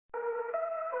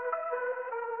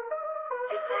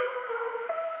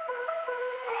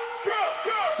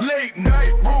Late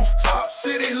night rooftop,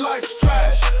 city lights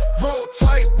flash. Roll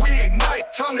tight, we ignite,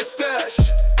 time to stash.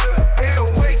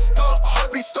 808 stop,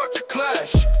 heartbeats start to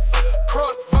clash.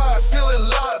 Crunk vibe, feeling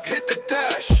live, hit the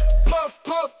dash. Puff,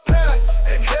 puff,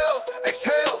 pass, inhale,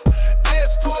 exhale.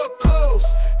 Dance floor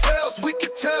close, tails we can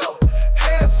tell.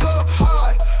 Hands up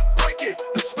high, break it,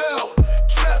 the spell.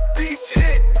 Trap beats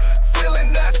hit,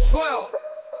 feeling that swell.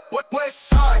 West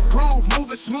side groove,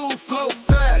 moving smooth, flow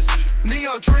fast.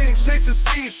 Neon dreams, chasing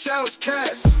seas, showers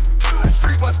cast.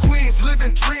 Streetwise queens,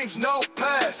 living dreams, no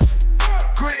past.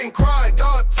 Grit and grind,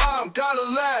 all time, gotta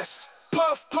last.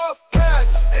 Puff, puff,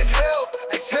 pass, inhale,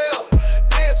 exhale.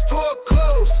 Dance floor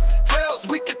close, tails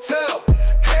we can tell.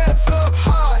 Hands up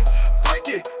high, break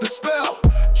it, the spell.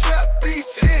 Trap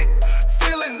beats hit,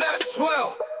 feeling that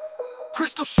swell.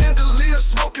 Crystal chandelier,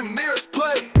 smoking mirrors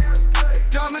play.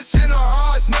 Diamonds in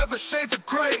our eyes, never shades of